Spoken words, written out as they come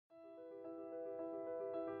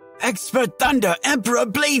Expert Thunder Emperor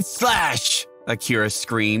Blade Slash! Akira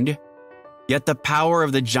screamed. Yet the power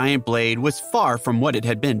of the giant blade was far from what it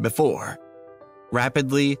had been before.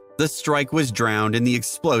 Rapidly, the strike was drowned in the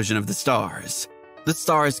explosion of the stars. The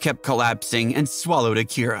stars kept collapsing and swallowed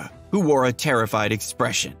Akira, who wore a terrified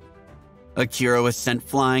expression. Akira was sent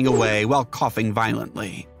flying away while coughing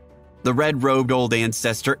violently. The red-robed old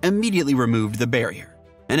ancestor immediately removed the barrier,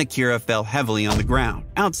 and Akira fell heavily on the ground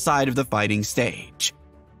outside of the fighting stage.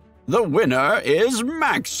 "The winner is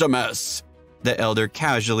Maximus," the elder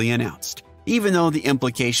casually announced, even though the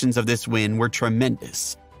implications of this win were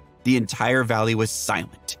tremendous. The entire valley was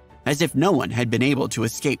silent, as if no one had been able to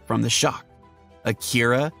escape from the shock.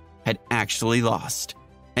 Akira had actually lost,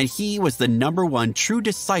 and he was the #1 true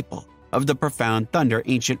disciple of the Profound Thunder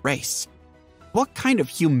ancient race. What kind of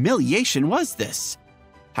humiliation was this?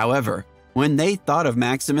 However, when they thought of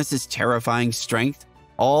Maximus's terrifying strength,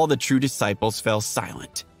 all the true disciples fell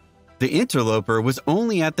silent. The interloper was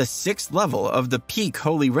only at the 6th level of the peak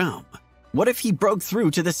Holy Realm. What if he broke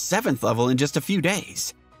through to the 7th level in just a few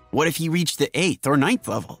days? What if he reached the 8th or 9th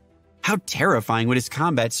level? How terrifying would his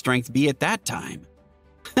combat strength be at that time?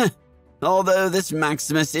 Although this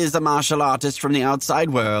Maximus is a martial artist from the outside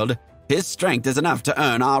world, his strength is enough to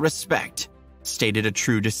earn our respect, stated a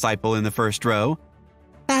true disciple in the first row.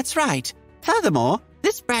 That's right. Furthermore,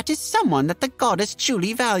 this brat is someone that the goddess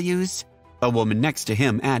truly values, a woman next to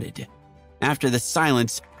him added. After the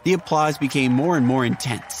silence, the applause became more and more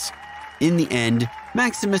intense. In the end,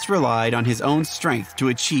 Maximus relied on his own strength to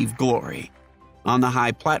achieve glory. On the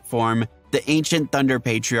high platform, the ancient Thunder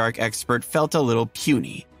Patriarch expert felt a little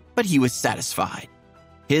puny, but he was satisfied.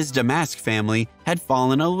 His Damask family had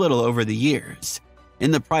fallen a little over the years. In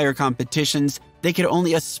the prior competitions, they could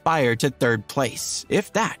only aspire to 3rd place,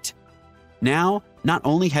 if that. Now, not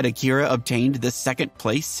only had Akira obtained the 2nd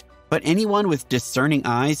place, but anyone with discerning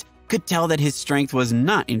eyes could tell that his strength was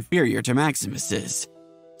not inferior to Maximus's.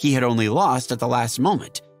 He had only lost at the last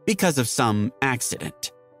moment because of some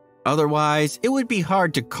accident. Otherwise, it would be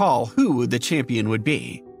hard to call who the champion would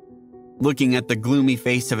be. Looking at the gloomy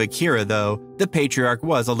face of Akira, though, the Patriarch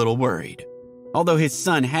was a little worried. Although his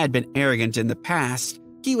son had been arrogant in the past,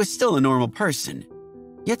 he was still a normal person.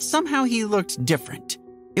 Yet somehow he looked different.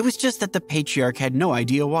 It was just that the Patriarch had no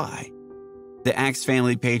idea why. The Axe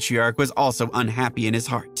family Patriarch was also unhappy in his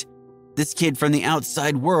heart. This kid from the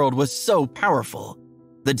outside world was so powerful.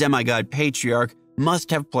 The demigod Patriarch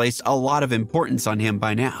must have placed a lot of importance on him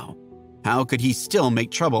by now. How could he still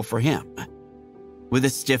make trouble for him? With a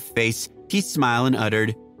stiff face, he smiled and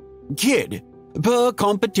uttered, "Kid, per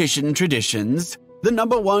competition traditions, the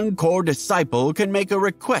 #1 core disciple can make a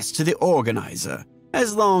request to the organizer,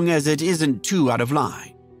 as long as it isn't too out of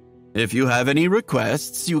line. If you have any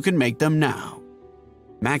requests, you can make them now."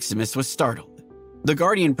 Maximus was startled. The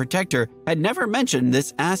Guardian Protector had never mentioned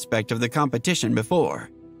this aspect of the competition before.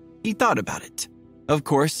 He thought about it. Of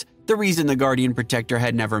course, the reason the Guardian Protector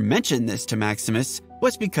had never mentioned this to Maximus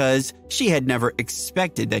was because she had never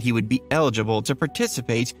expected that he would be eligible to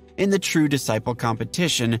participate in the True Disciple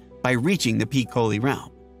competition by reaching the Peak Holy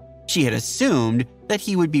Realm. She had assumed that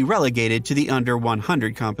he would be relegated to the under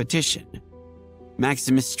 100 competition.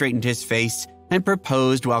 Maximus straightened his face and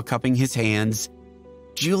proposed while cupping his hands,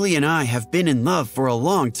 "Julie and I have been in love for a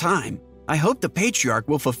long time. I hope the Patriarch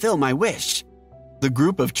will fulfill my wish." The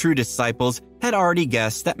group of true disciples had already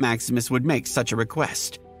guessed that Maximus would make such a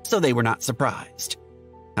request, so they were not surprised.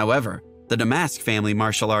 However, the Damask family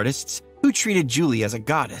martial artists, who treated Julie as a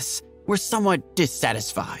goddess, were somewhat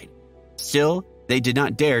dissatisfied. Still, they did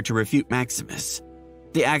not dare to refute Maximus.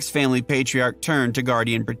 The Axe family Patriarch turned to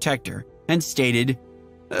Guardian Protector and stated,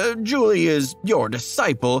 "Julie is your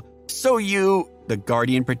disciple, so you—" The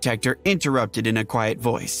Guardian Protector interrupted in a quiet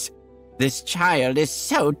voice. "This child is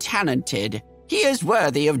so talented. He is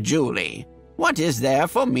worthy of Julie. What is there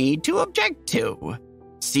for me to object to?"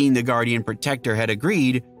 Seeing the Guardian Protector had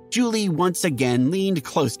agreed, Julie once again leaned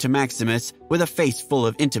close to Maximus with a face full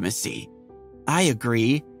of intimacy. "I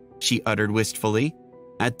agree," she uttered wistfully.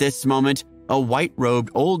 At this moment, a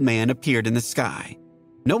white-robed old man appeared in the sky.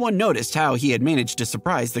 No one noticed how he had managed to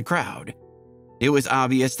surprise the crowd. It was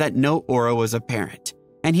obvious that no aura was apparent,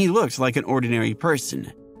 and he looked like an ordinary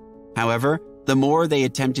person. However, the more they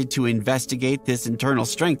attempted to investigate this internal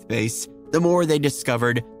strength base, the more they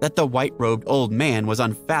discovered that the white-robed old man was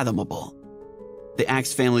unfathomable. The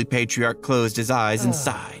Axe family Patriarch closed his eyes and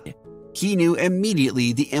sighed. He knew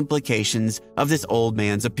immediately the implications of this old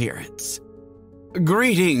man's appearance.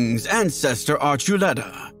 "Greetings, Ancestor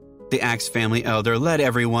Archuleta." The Axe family elder led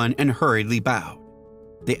everyone and hurriedly bowed.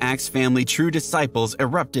 The Axe family true disciples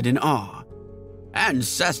erupted in awe.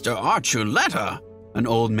 "Ancestor Archuleta? an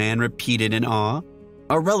old man repeated in awe.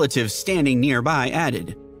 A relative standing nearby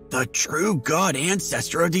added, "The true god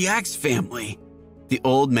ancestor of the Axe family." The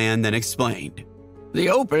old man then explained, "The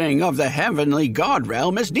opening of the heavenly god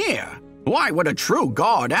realm is near. Why would a true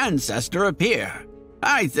god ancestor appear?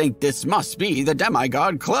 I think this must be the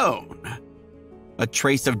demigod clone." A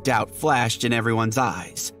trace of doubt flashed in everyone's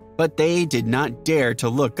eyes, but they did not dare to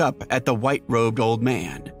look up at the white-robed old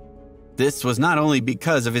man. This was not only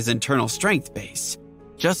because of his internal strength base.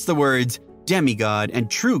 Just the words demigod and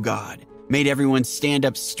true god made everyone stand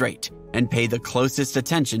up straight and pay the closest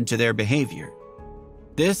attention to their behavior.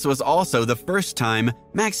 This was also the first time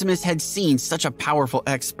Maximus had seen such a powerful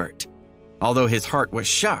expert. Although his heart was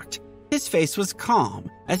shocked, his face was calm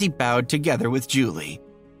as he bowed together with Julie.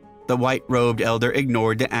 The white-robed elder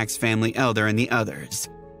ignored the Axe family elder and the others.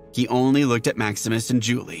 He only looked at Maximus and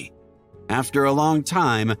Julie. After a long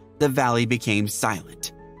time, the valley became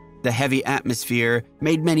silent. The heavy atmosphere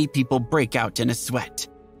made many people break out in a sweat.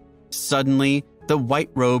 Suddenly, the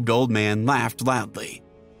white-robed old man laughed loudly.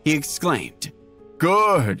 He exclaimed,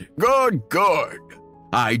 "Good, good, good.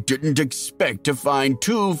 I didn't expect to find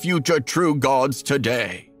two future true gods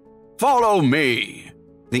today. Follow me."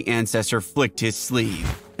 The ancestor flicked his sleeve,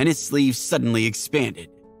 and his sleeve suddenly expanded.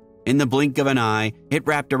 In the blink of an eye, it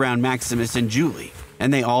wrapped around Maximus and Julie,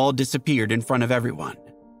 and they all disappeared in front of everyone.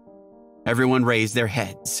 Everyone raised their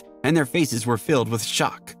heads, and their faces were filled with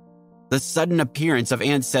shock. The sudden appearance of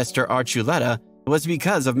Ancestor Archuleta was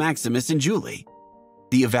because of Maximus and Julie.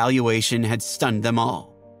 The evaluation had stunned them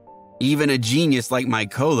all. Even a genius like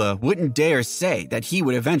Mykola wouldn't dare say that he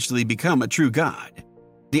would eventually become a true god.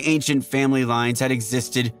 The ancient family lines had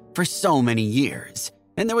existed for so many years,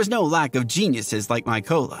 and there was no lack of geniuses like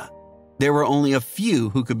Mykola. There were only a few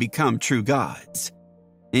who could become true gods.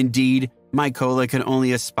 Indeed, Mykola could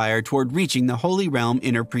only aspire toward reaching the Holy Realm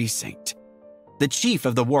inner precinct. The chief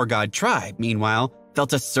of the war god tribe, meanwhile,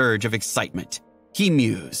 felt a surge of excitement. He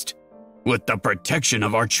mused, "With the protection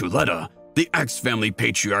of Archuleta, the Axe family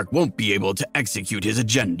patriarch won't be able to execute his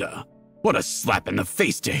agenda. What a slap in the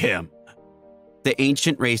face to him." The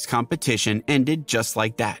ancient race competition ended just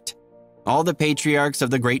like that. All the patriarchs of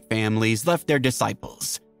the great families left their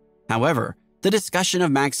disciples. However, the discussion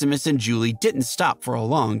of Maximus and Julie didn't stop for a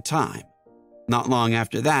long time. Not long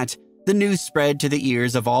after that, the news spread to the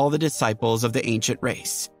ears of all the disciples of the ancient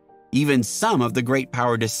race. Even some of the great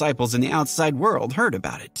power disciples in the outside world heard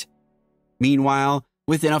about it. Meanwhile,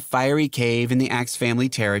 within a fiery cave in the Axe family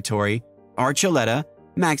territory, Archuleta,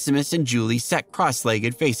 Maximus, and Julie sat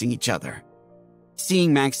cross-legged facing each other.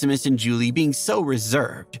 Seeing Maximus and Julie being so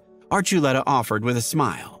reserved, Archuleta offered with a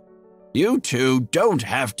smile, "You two don't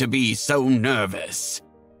have to be so nervous.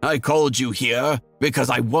 I called you here because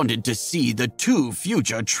I wanted to see the two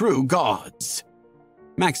future true gods."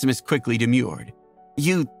 Maximus quickly demurred.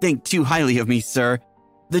 "You think too highly of me, sir.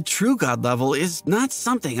 The true god level is not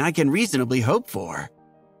something I can reasonably hope for."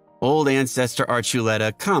 Old Ancestor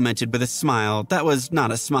Archuleta commented with a smile that was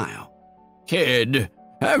not a smile. "Kid,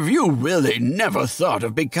 have you really never thought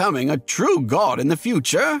of becoming a true god in the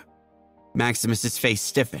future?" Maximus's face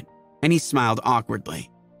stiffened, and he smiled awkwardly.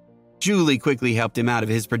 Julie quickly helped him out of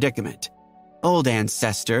his predicament. "Old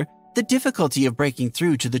Ancestor, the difficulty of breaking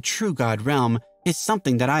through to the true god realm is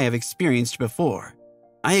something that I have experienced before.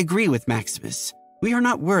 I agree with Maximus. We are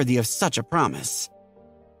not worthy of such a promise."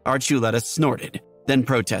 Archuleta snorted, then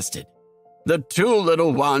protested. "The two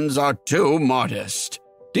little ones are too modest.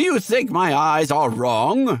 Do you think my eyes are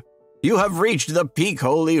wrong? You have reached the peak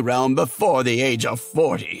holy realm before the age of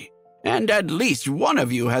 40. And at least one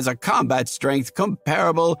of you has a combat strength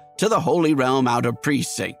comparable to the Holy Realm outer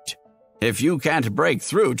precinct. If you can't break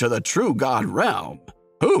through to the true god realm,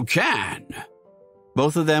 who can?"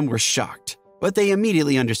 Both of them were shocked, but they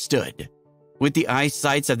immediately understood. With the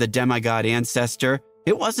eyesights of the demigod ancestor,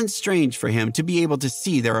 it wasn't strange for him to be able to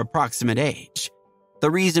see their approximate age. The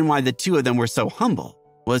reason why the two of them were so humble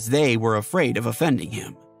was they were afraid of offending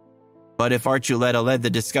him. But if Archuleta led the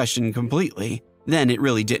discussion completely, then it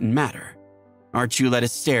really didn't matter. Archuleta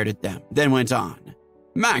stared at them, then went on.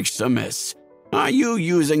 "Maximus, are you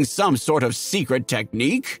using some sort of secret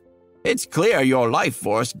technique? It's clear your life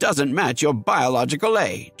force doesn't match your biological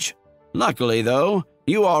age. Luckily, though,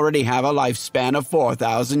 you already have a lifespan of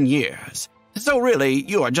 4,000 years. So really,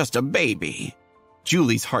 you are just a baby."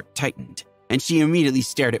 Julie's heart tightened, and she immediately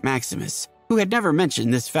stared at Maximus, who had never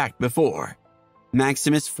mentioned this fact before.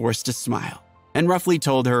 Maximus forced a smile and roughly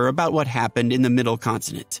told her about what happened in the Middle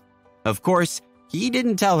Continent. Of course, he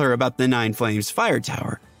didn't tell her about the Nine Flames Fire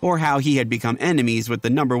Tower or how he had become enemies with the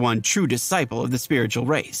 #1 true disciple of the spiritual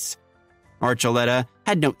race. Archuleta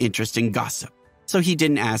had no interest in gossip, so he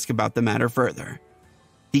didn't ask about the matter further.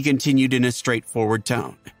 He continued in a straightforward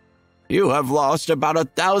tone. You have lost about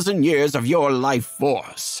 1,000 years of your life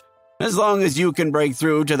force. As long as you can break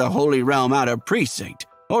through to the Holy Realm Outer Precinct,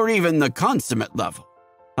 or even the Consummate level,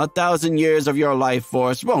 1,000 years of your life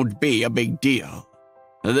force won't be a big deal.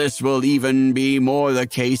 This will even be more the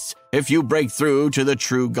case if you break through to the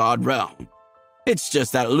True God Realm. It's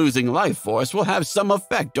just that losing life force will have some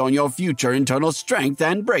effect on your future internal strength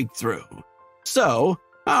and breakthrough. So,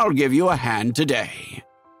 I'll give you a hand today.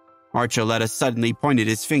 Archuleta suddenly pointed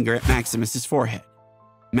his finger at Maximus's forehead.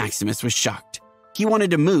 Maximus was shocked. He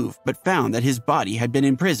wanted to move, but found that his body had been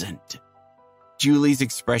imprisoned. Julie's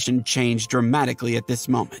expression changed dramatically at this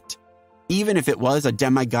moment. Even if it was a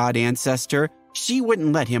demigod ancestor, she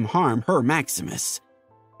wouldn't let him harm her Maximus.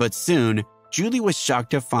 But soon, Julie was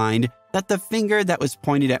shocked to find that the finger that was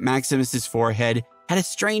pointed at Maximus's forehead had a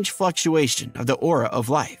strange fluctuation of the aura of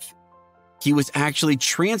life. He was actually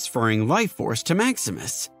transferring life force to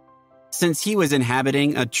Maximus. Since he was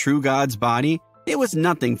inhabiting a true god's body, it was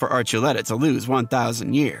nothing for Archuleta to lose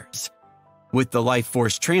 1,000 years. With the life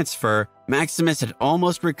force transfer, Maximus had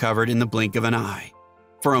almost recovered in the blink of an eye.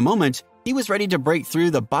 For a moment, he was ready to break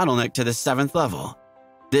through the bottleneck to the 7th level.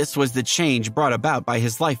 This was the change brought about by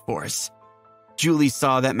his life force. Julie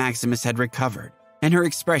saw that Maximus had recovered, and her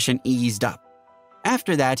expression eased up.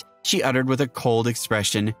 After that, she uttered with a cold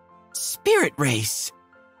expression, "Spirit race!"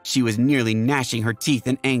 She was nearly gnashing her teeth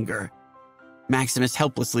in anger. Maximus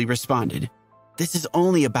helplessly responded, "This is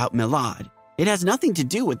only about Milad. It has nothing to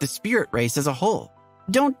do with the spirit race as a whole.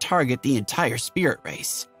 Don't target the entire spirit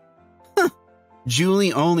race."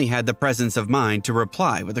 Julie only had the presence of mind to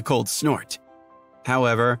reply with a cold snort.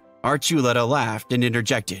 However, Archuleta laughed and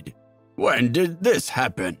interjected, "When did this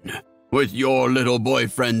happen? With your little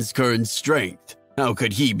boyfriend's current strength, how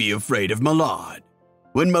could he be afraid of Milad?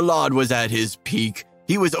 When Milad was at his peak,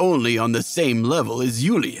 he was only on the same level as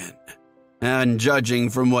Julian. And judging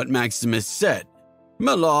from what Maximus said,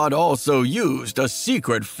 Milad also used a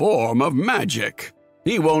secret form of magic.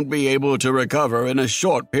 He won't be able to recover in a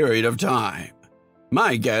short period of time.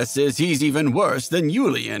 My guess is he's even worse than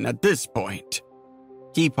Julian at this point."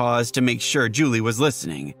 He paused to make sure Julie was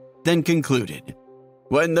listening, then concluded,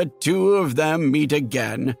 "When the two of them meet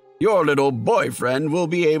again, your little boyfriend will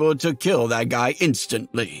be able to kill that guy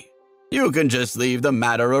instantly. You can just leave the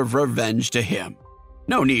matter of revenge to him.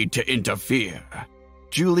 No need to interfere."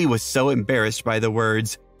 Julie was so embarrassed by the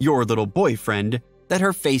words, "your little boyfriend," that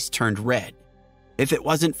her face turned red. If it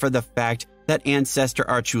wasn't for the fact that Ancestor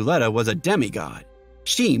Archuleta was a demigod,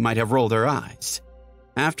 she might have rolled her eyes.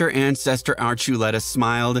 After Ancestor Archuleta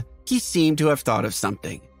smiled, he seemed to have thought of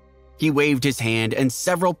something. He waved his hand and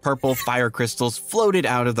several purple fire crystals floated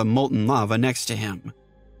out of the molten lava next to him.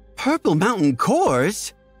 "Purple mountain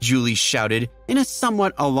cores?" Julie shouted in a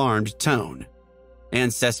somewhat alarmed tone.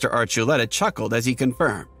 Ancestor Archuleta chuckled as he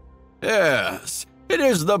confirmed, "Yes, it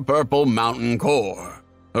is the Purple Mountain Core.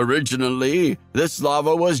 Originally, this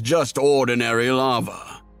lava was just ordinary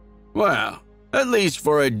lava. Well, at least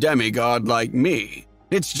for a demigod like me,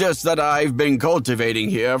 it's just that I've been cultivating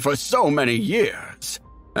here for so many years,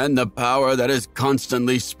 and the power that is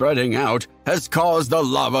constantly spreading out has caused the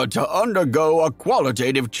lava to undergo a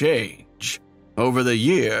qualitative change. Over the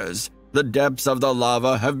years, the depths of the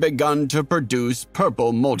lava have begun to produce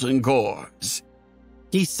purple molten cores."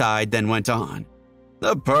 He sighed, then went on.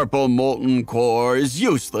 "The purple molten core is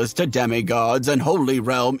useless to demigods and Holy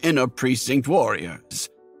Realm Inner Precinct warriors,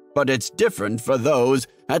 but it's different for those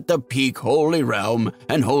at the peak Holy Realm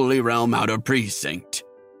and Holy Realm Outer Precinct.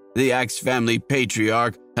 The Axe family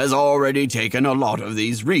patriarch has already taken a lot of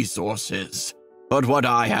these resources, but what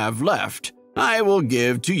I have left, I will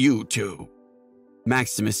give to you two."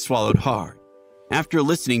 Maximus swallowed hard. After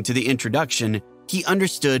listening to the introduction, he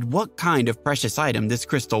understood what kind of precious item this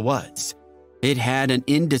crystal was. It had an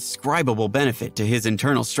indescribable benefit to his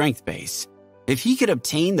internal strength base. If he could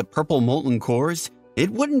obtain the purple molten cores,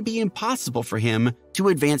 it wouldn't be impossible for him to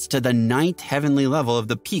advance to the 9th heavenly level of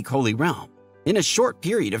the peak Holy Realm in a short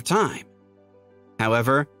period of time.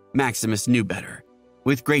 However, Maximus knew better.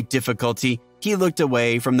 With great difficulty, he looked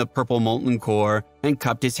away from the purple molten core and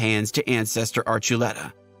cupped his hands to Ancestor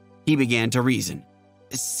Archuleta. He began to reason.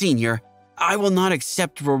 "Senior, I will not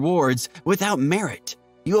accept rewards without merit.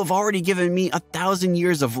 You have already given me 1,000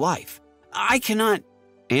 years of life. I cannot—"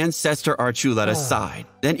 Ancestor Archuleta sighed,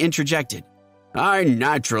 then interjected. "I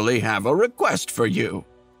naturally have a request for you."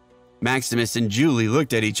 Maximus and Julie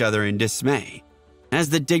looked at each other in dismay. As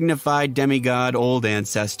the dignified demigod old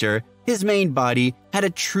ancestor, his main body had a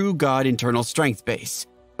true god internal strength base,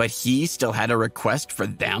 but he still had a request for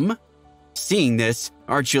them? Seeing this,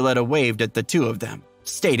 Archuleta waved at the two of them,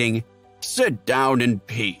 stating, Sit down in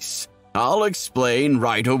peace. I'll explain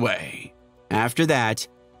right away." After that,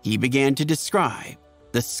 he began to describe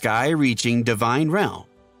the sky-reaching divine realm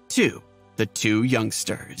to the two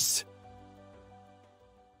youngsters.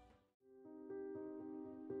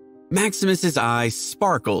 Maximus's eyes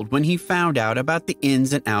sparkled when he found out about the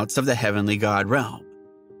ins and outs of the heavenly god realm.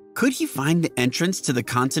 Could he find the entrance to the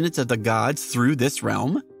continent of the gods through this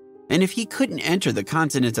realm? And if he couldn't enter the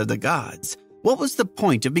continent of the gods, what was the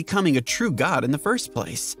point of becoming a true god in the first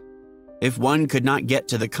place? If one could not get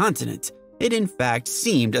to the continent, it in fact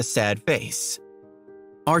seemed a sad face.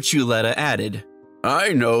 Archuleta added,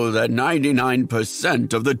 "I know that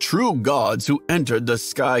 99% of the true gods who entered the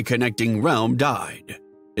sky-connecting realm died.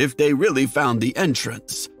 If they really found the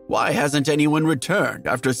entrance, why hasn't anyone returned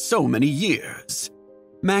after so many years?"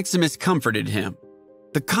 Maximus comforted him.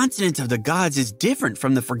 "The continent of the gods is different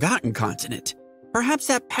from the forgotten continent. Perhaps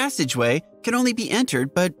that passageway can only be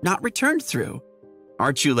entered but not returned through."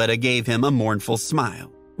 Archuleta gave him a mournful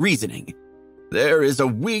smile, reasoning, "There is a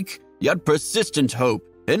weak yet persistent hope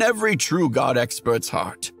in every true god expert's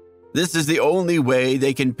heart. This is the only way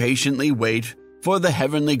they can patiently wait for the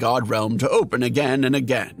heavenly god realm to open again and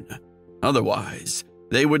again. Otherwise,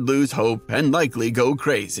 they would lose hope and likely go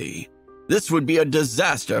crazy. This would be a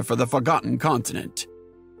disaster for the forgotten continent."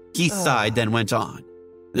 He sighed, then went on,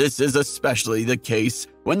 "This is especially the case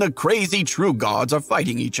when the crazy true gods are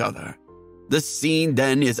fighting each other. The scene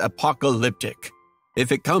then is apocalyptic.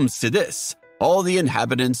 If it comes to this, all the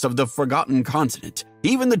inhabitants of the forgotten continent,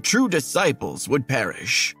 even the true disciples, would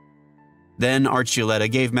perish." Then Archuleta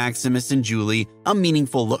gave Maximus and Julie a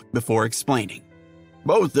meaningful look before explaining,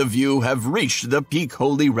 "Both of you have reached the peak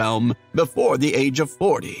holy realm before the age of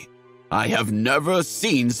 40. I have never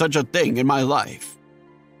seen such a thing in my life.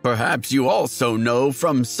 Perhaps you also know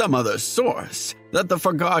from some other source that the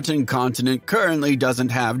forgotten continent currently doesn't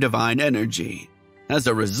have divine energy. As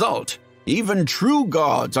a result, even true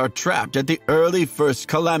gods are trapped at the early first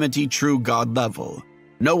calamity true god level.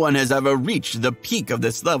 No one has ever reached the peak of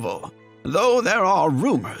this level, though there are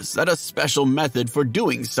rumors that a special method for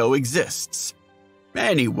doing so exists.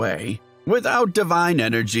 Anyway, without divine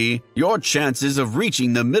energy, your chances of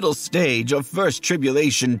reaching the middle stage of first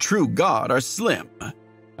tribulation true god are slim.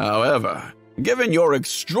 However, given your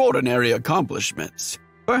extraordinary accomplishments,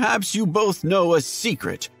 perhaps you both know a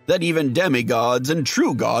secret that even demigods and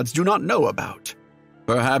true gods do not know about.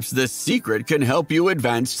 Perhaps this secret can help you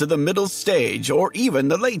advance to the middle stage or even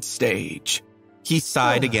the late stage." He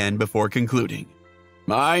sighed again before concluding,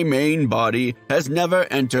 "My main body has never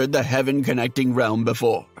entered the heaven-connecting realm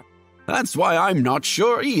before. That's why I'm not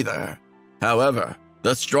sure either. However,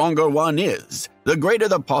 the stronger one is, the greater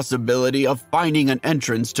the possibility of finding an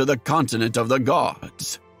entrance to the continent of the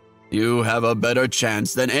gods. You have a better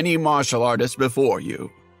chance than any martial artist before you.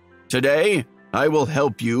 Today, I will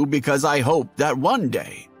help you because I hope that one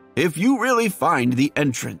day, if you really find the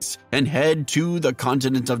entrance and head to the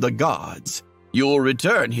continent of the gods, you'll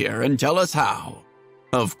return here and tell us how.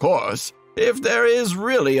 Of course, if there is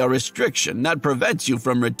really a restriction that prevents you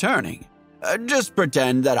from returning, just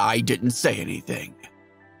pretend that I didn't say anything."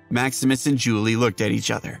 Maximus and Julie looked at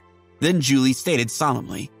each other. Then Julie stated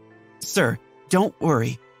solemnly, "Sir, don't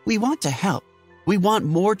worry. We want to help. We want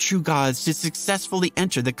more true gods to successfully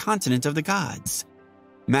enter the continent of the gods."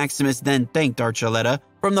 Maximus then thanked Archuleta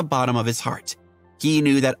from the bottom of his heart. He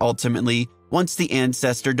knew that ultimately, once the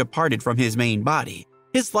ancestor departed from his main body,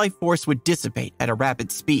 his life force would dissipate at a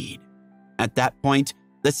rapid speed. At that point,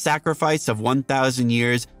 the sacrifice of 1,000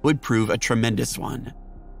 years would prove a tremendous one.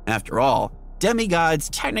 After all, demigods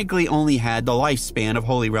technically only had the lifespan of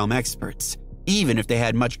Holy Realm experts, even if they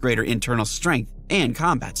had much greater internal strength and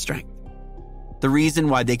combat strength. The reason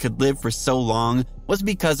why they could live for so long was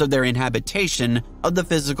because of their inhabitation of the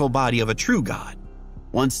physical body of a true god.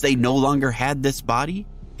 Once they no longer had this body,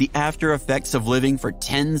 the after effects of living for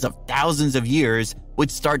tens of thousands of years would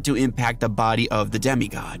start to impact the body of the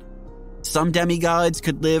demigod. Some demigods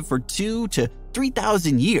could live for 2,000 to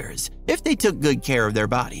 3,000 years if they took good care of their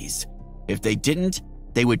bodies. If they didn't,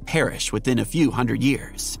 they would perish within a few hundred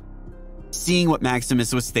years. Seeing what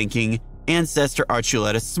Maximus was thinking, Ancestor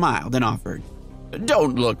Archuleta smiled and offered,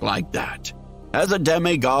 "Don't look like that. As a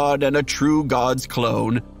demigod and a true god's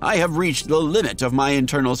clone, I have reached the limit of my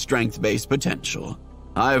internal strength-based potential.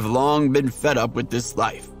 I've long been fed up with this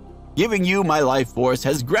life. Giving you my life force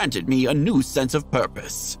has granted me a new sense of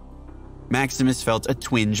purpose." Maximus felt a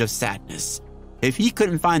twinge of sadness. If he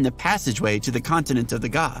couldn't find the passageway to the continent of the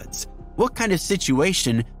gods, what kind of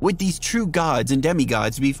situation would these true gods and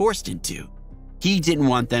demigods be forced into? He didn't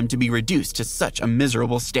want them to be reduced to such a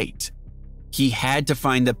miserable state. He had to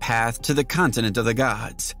find the path to the continent of the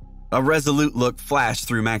gods. A resolute look flashed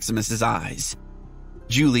through Maximus's eyes.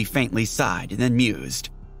 Julie faintly sighed and then mused.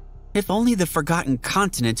 If only the Forgotten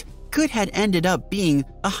Continent could had ended up being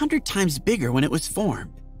 100 times bigger when it was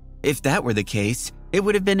formed. If that were the case, it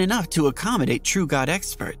would have been enough to accommodate true God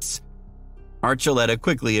experts. Archuleta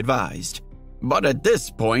quickly advised. But at this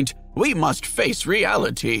point, we must face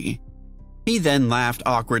reality. He then laughed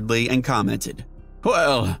awkwardly and commented,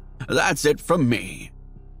 Well, that's it from me.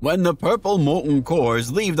 When the purple molten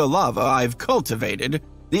cores leave the lava I've cultivated,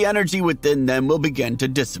 the energy within them will begin to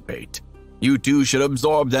dissipate. You two should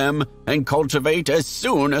absorb them and cultivate as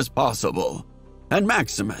soon as possible. And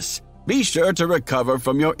Maximus, be sure to recover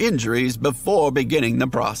from your injuries before beginning the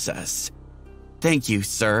process. Thank you,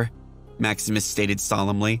 sir, Maximus stated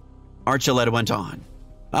solemnly. Archuleta went on.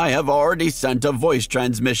 I have already sent a voice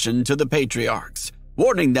transmission to the patriarchs,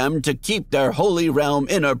 warning them to keep their Holy Realm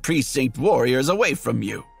inner precinct warriors away from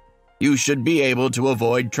you. You should be able to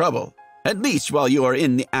avoid trouble, at least while you are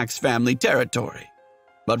in the Axe family territory.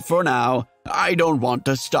 But for now, I don't want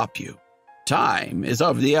to stop you. Time is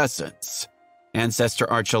of the essence. Ancestor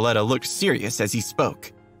Archuleta looked serious as he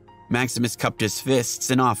spoke. Maximus cupped his fists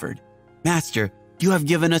and offered, Master, you have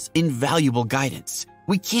given us invaluable guidance.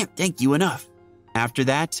 We can't thank you enough. After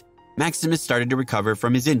that, Maximus started to recover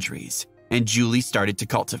from his injuries, and Julie started to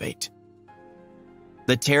cultivate.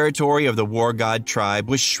 The territory of the War God tribe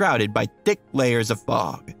was shrouded by thick layers of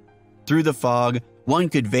fog. Through the fog, one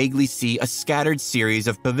could vaguely see a scattered series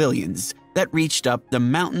of pavilions that reached up the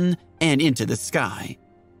mountain and into the sky.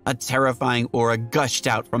 A terrifying aura gushed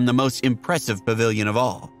out from the most impressive pavilion of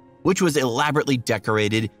all, which was elaborately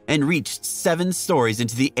decorated and reached 7 stories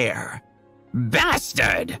into the air.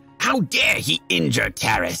 Bastard! How dare he injure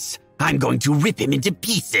Terrace? I'm going to rip him into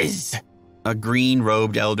pieces! A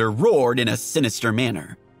green-robed elder roared in a sinister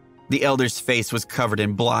manner. The elder's face was covered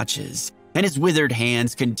in blotches, and his withered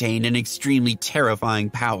hands contained an extremely terrifying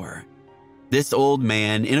power. This old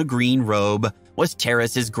man in a green robe was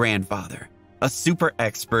Terrace's grandfather, a super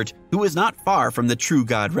expert who was not far from the true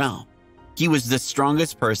god realm. He was the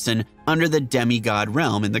strongest person under the demigod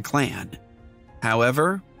realm in the clan.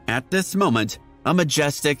 However, at this moment, a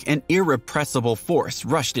majestic and irrepressible force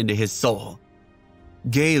rushed into his soul.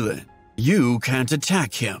 Galen, you can't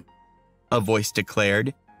attack him, a voice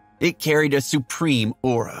declared. It carried a supreme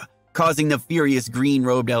aura, causing the furious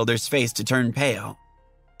green-robed elder's face to turn pale.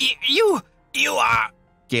 You are...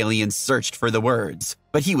 Galen searched for the words,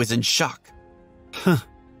 but he was in shock.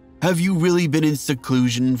 Have you really been in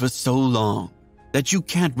seclusion for so long that you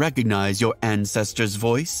can't recognize your ancestor's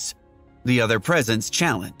voice? The other presence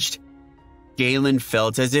challenged. Galen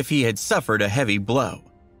felt as if he had suffered a heavy blow.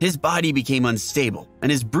 His body became unstable,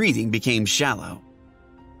 and his breathing became shallow.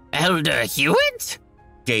 Elder Hewitt?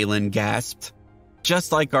 Galen gasped.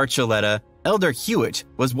 Just like Archuleta, Elder Hewitt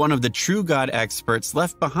was one of the true god experts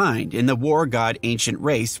left behind in the war god ancient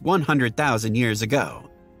race 100,000 years ago.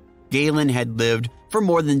 Galen had lived for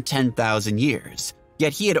more than 10,000 years,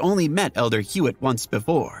 yet he had only met Elder Hewitt once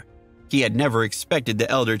before. He had never expected the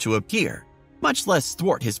elder to appear, much less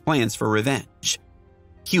thwart his plans for revenge.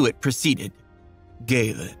 Hewitt proceeded.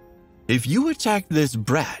 Galen, if you attack this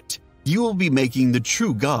brat, you will be making the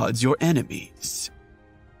true gods your enemies.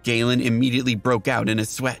 Galen immediately broke out in a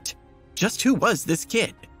sweat. Just who was this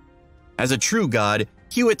kid? As a true god,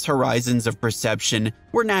 Hewitt's horizons of perception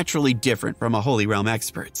were naturally different from a Holy Realm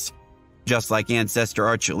expert's. Just like Ancestor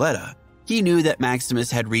Archuleta, he knew that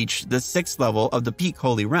Maximus had reached the 6th level of the peak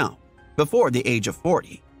Holy Realm before the age of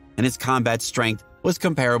 40, and his combat strength was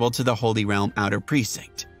comparable to the Holy Realm Outer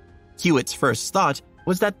Precinct. Hewitt's first thought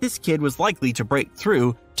was that this kid was likely to break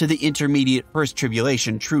through to the intermediate First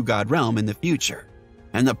Tribulation True God realm in the future,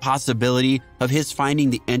 and the possibility of his finding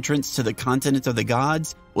the entrance to the continent of the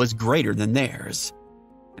gods was greater than theirs.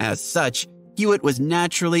 As such, Hewitt was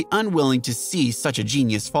naturally unwilling to see such a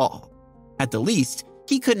genius fall. At the least,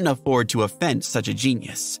 he couldn't afford to offend such a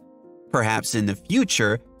genius. Perhaps in the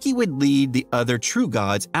future, he would lead the other true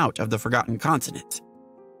gods out of the Forgotten Continent.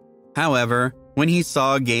 However, when he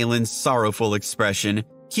saw Galen's sorrowful expression,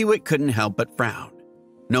 Hewitt couldn't help but frown.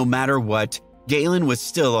 No matter what, Galen was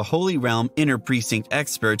still a Holy Realm Inner Precinct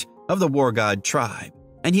expert of the War God tribe,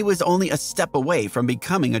 and he was only a step away from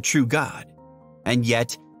becoming a true god. And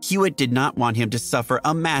yet, Hewitt did not want him to suffer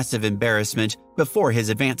a massive embarrassment before his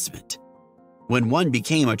advancement. When one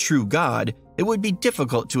became a true god, it would be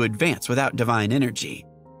difficult to advance without divine energy.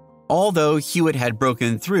 Although Hewitt had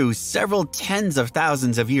broken through several tens of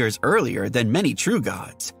thousands of years earlier than many true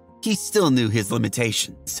gods, he still knew his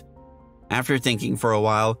limitations. After thinking for a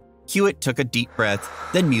while, Hewitt took a deep breath,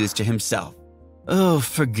 then mused to himself. Oh,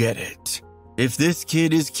 forget it. If this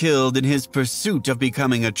kid is killed in his pursuit of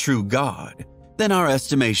becoming a true god, then our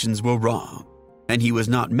estimations were wrong, and he was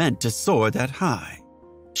not meant to soar that high.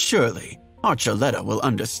 Surely, Archuleta will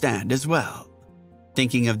understand as well.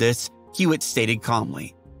 Thinking of this, Hewitt stated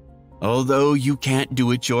calmly, although you can't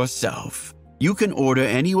do it yourself, you can order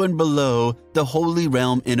anyone below the Holy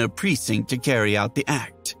Realm Inner Precinct to carry out the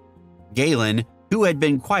act. Galen, who had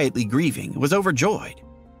been quietly grieving, was overjoyed.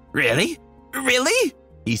 Really? Really?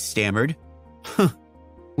 He stammered.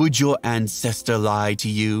 Would your ancestor lie to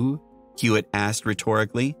you? Hewitt asked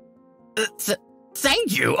rhetorically.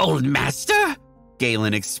 Thank you, old master,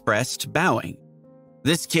 Galen expressed, bowing.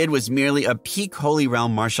 This kid was merely a peak Holy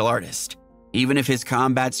Realm martial artist. Even if his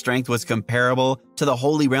combat strength was comparable to the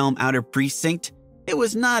Holy Realm Outer Precinct, it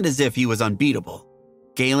was not as if he was unbeatable.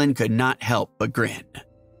 Galen could not help but grin.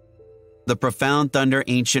 The Profound Thunder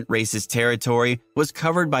ancient race's territory was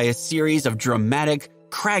covered by a series of dramatic,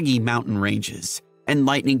 craggy mountain ranges, and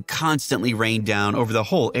lightning constantly rained down over the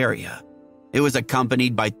whole area. It was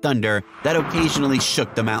accompanied by thunder that occasionally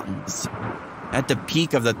shook the mountains. At the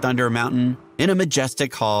peak of the Thunder Mountain, in a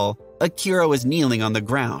majestic hall, Akira was kneeling on the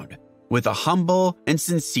ground, with a humble and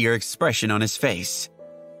sincere expression on his face.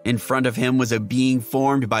 In front of him was a being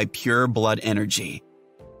formed by pure blood energy.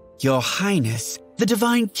 Your Highness, the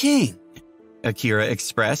Divine King, Akira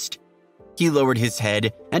expressed. He lowered his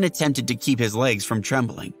head and attempted to keep his legs from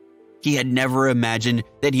trembling. He had never imagined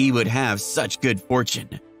that he would have such good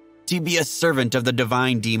fortune. To be a servant of the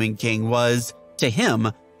Divine Demon King was, to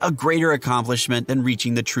him, a greater accomplishment than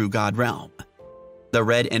reaching the true God realm. The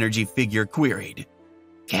red energy figure queried,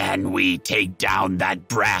 Can we take down that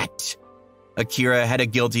brat? Akira had a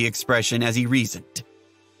guilty expression as he reasoned.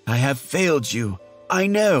 I have failed you. I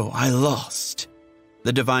know I lost.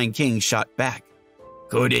 The Divine King shot back.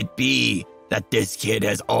 Could it be that this kid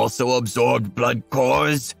has also absorbed blood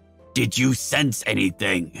cores? Did you sense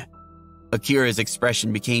anything? Akira's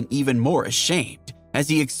expression became even more ashamed as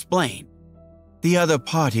he explained. The other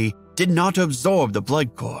party did not absorb the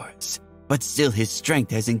blood cores, but still his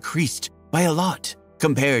strength has increased by a lot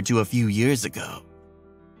compared to a few years ago.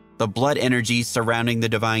 The blood energy surrounding the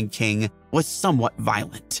Divine King was somewhat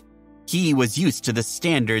violent. He was used to the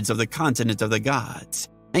standards of the continent of the gods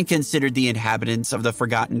and considered the inhabitants of the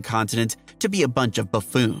Forgotten Continent to be a bunch of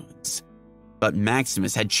buffoons. But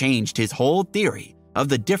Maximus had changed his whole theory of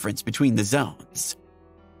the difference between the zones.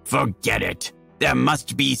 Forget it. There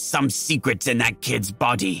must be some secrets in that kid's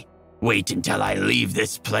body. Wait until I leave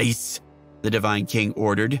this place, the Divine King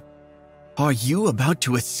ordered. Are you about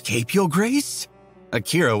to escape, Your Grace?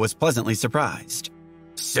 Akira was pleasantly surprised.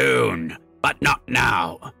 Soon, but not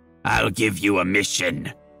now. I'll give you a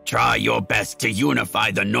mission. Try your best to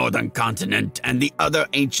unify the Northern Continent and the other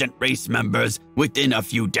ancient race members within a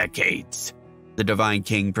few decades, the Divine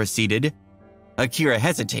King proceeded. Akira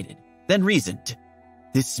hesitated, then reasoned.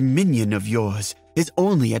 This minion of yours is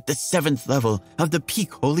only at the 7th level of the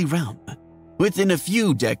peak Holy Realm. Within a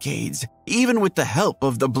few decades, even with the help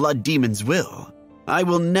of the Blood Demon's will, I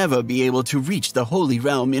will never be able to reach the Holy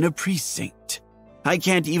Realm in a precinct. I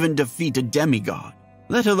can't even defeat a demigod,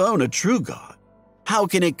 let alone a true god. How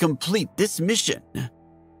can it complete this mission?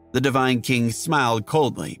 The Divine King smiled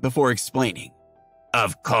coldly before explaining.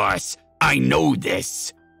 Of course, I know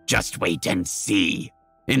this. Just wait and see.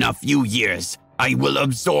 In a few years, I will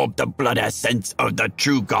absorb the blood essence of the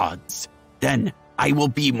true gods. Then I will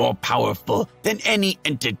be more powerful than any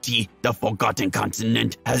entity the Forgotten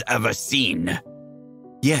Continent has ever seen.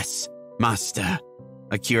 Yes, Master,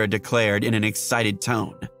 Akira declared in an excited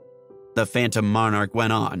tone. The Phantom Monarch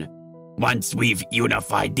went on. Once we've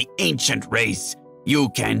unified the ancient race, you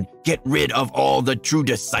can get rid of all the true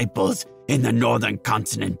disciples in the Northern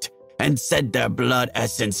Continent and send their blood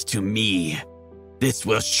essence to me. This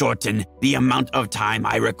will shorten the amount of time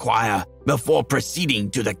I require before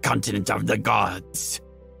proceeding to the continent of the gods.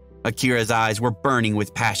 Akira's eyes were burning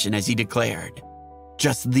with passion as he declared,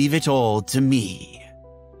 Just leave it all to me.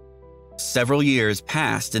 Several years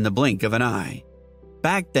passed in the blink of an eye.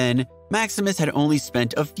 Back then, Maximus had only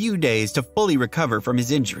spent a few days to fully recover from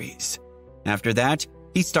his injuries. After that,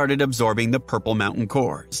 he started absorbing the Purple Mountain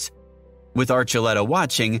cores. With Archuleta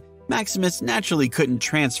watching, Maximus naturally couldn't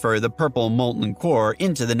transfer the purple molten core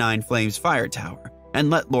into the Nine Flames fire tower and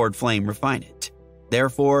let Lord Flame refine it.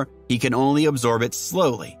 Therefore, he can only absorb it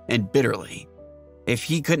slowly and bitterly. If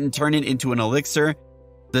he couldn't turn it into an elixir,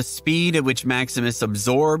 the speed at which Maximus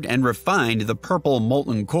absorbed and refined the purple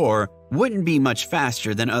molten core wouldn't be much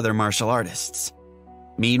faster than other martial artists.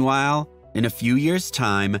 Meanwhile, in a few years'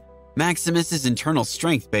 time, Maximus's internal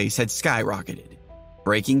strength base had skyrocketed,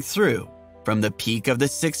 breaking through from the peak of the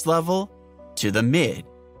 6th level to the mid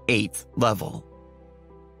 8th level.